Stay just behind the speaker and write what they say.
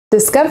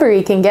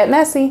Discovery can get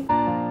messy.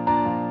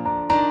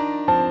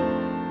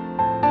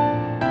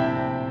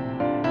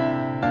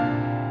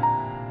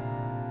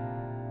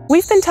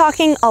 We've been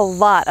talking a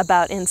lot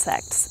about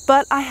insects,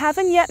 but I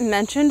haven't yet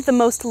mentioned the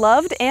most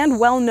loved and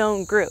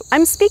well-known group.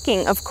 I'm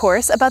speaking, of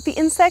course, about the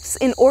insects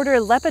in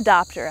order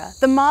Lepidoptera,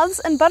 the moths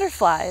and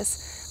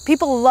butterflies.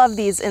 People love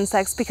these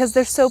insects because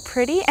they're so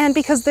pretty and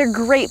because they're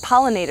great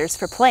pollinators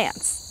for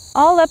plants.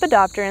 All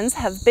Lepidopterans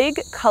have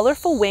big,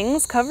 colorful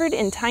wings covered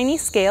in tiny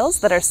scales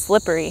that are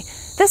slippery.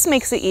 This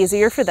makes it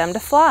easier for them to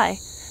fly.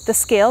 The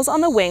scales on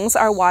the wings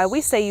are why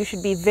we say you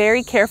should be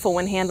very careful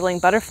when handling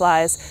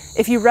butterflies.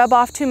 If you rub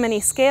off too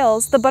many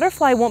scales, the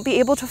butterfly won't be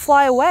able to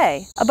fly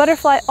away. A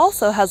butterfly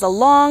also has a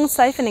long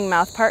siphoning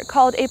mouthpart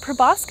called a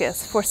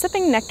proboscis for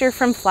sipping nectar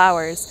from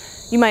flowers.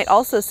 You might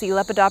also see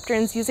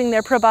Lepidopterans using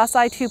their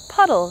proboscis to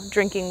puddle,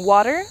 drinking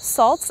water,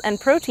 salts, and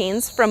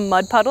proteins from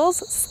mud puddles,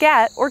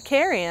 scat, or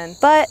carrion.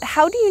 But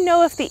how do you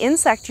know if the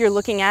insect you're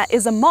looking at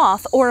is a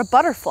moth or a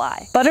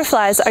butterfly?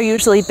 Butterflies are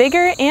usually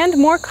bigger and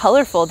more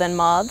colorful than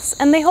moths,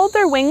 and they hold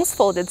their wings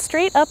folded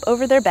straight up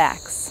over their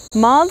backs.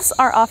 Moths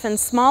are often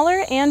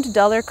smaller and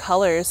duller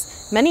colors.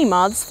 Many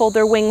moths fold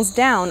their wings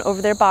down over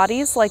their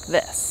bodies like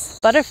this.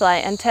 Butterfly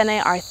antennae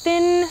are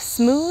thin,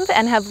 smooth,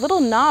 and have little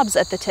knobs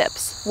at the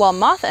tips, while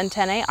moth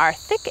antennae are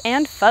thick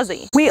and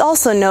fuzzy. We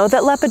also know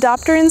that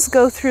Lepidopterans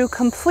go through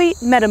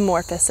complete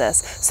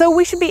metamorphosis, so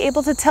we should be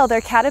able to tell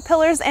their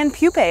caterpillars and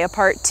pupae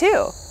apart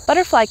too.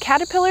 Butterfly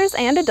caterpillars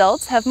and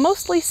adults have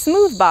mostly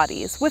smooth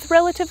bodies with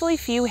relatively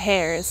few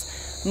hairs.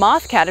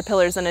 Moth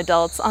caterpillars and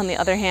adults, on the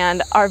other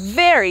hand, are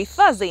very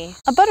fuzzy.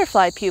 A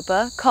butterfly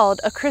pupa, called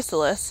a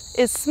chrysalis,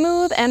 is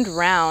smooth and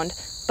round,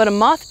 but a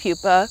moth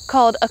pupa,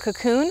 called a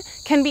cocoon,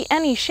 can be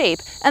any shape,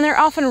 and they're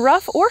often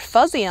rough or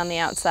fuzzy on the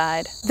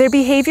outside. Their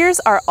behaviors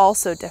are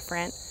also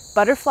different.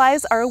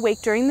 Butterflies are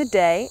awake during the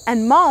day,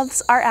 and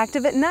moths are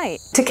active at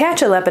night. To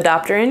catch a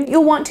Lepidopteran,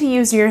 you'll want to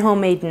use your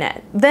homemade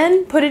net.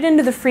 Then put it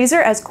into the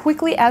freezer as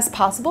quickly as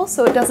possible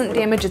so it doesn't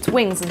damage its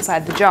wings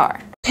inside the jar.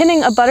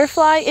 Pinning a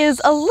butterfly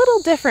is a little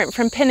different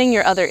from pinning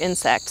your other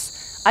insects.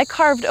 I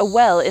carved a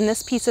well in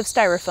this piece of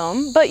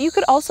styrofoam, but you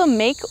could also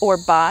make or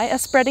buy a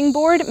spreading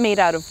board made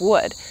out of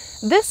wood.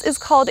 This is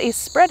called a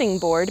spreading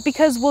board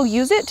because we'll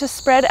use it to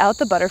spread out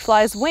the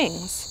butterfly's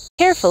wings.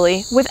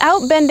 Carefully,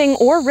 without bending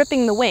or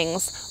ripping the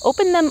wings,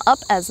 open them up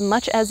as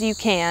much as you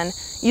can.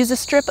 Use a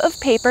strip of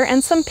paper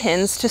and some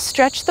pins to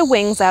stretch the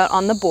wings out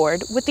on the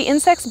board with the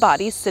insect's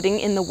body sitting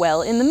in the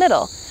well in the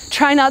middle.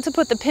 Try not to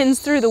put the pins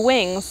through the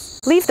wings.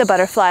 Leave the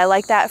butterfly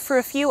like that for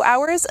a few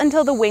hours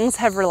until the wings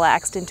have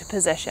relaxed into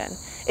position.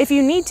 If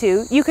you need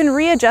to, you can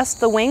readjust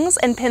the wings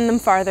and pin them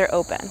farther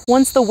open.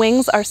 Once the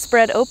wings are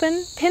spread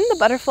open, pin the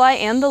butterfly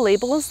and the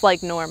labels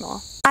like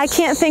normal. I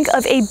can't think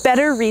of a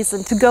better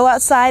reason to go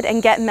outside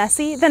and get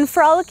messy than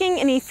frolicking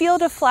in a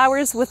field of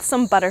flowers with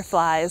some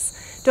butterflies.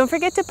 Don't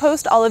forget to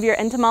post all of your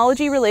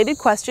entomology-related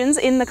questions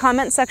in the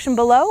comment section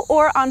below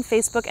or on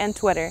Facebook and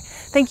Twitter.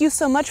 Thank you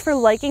so much for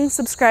liking,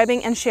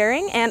 subscribing, and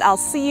sharing, and I'll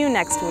see you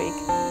next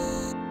week.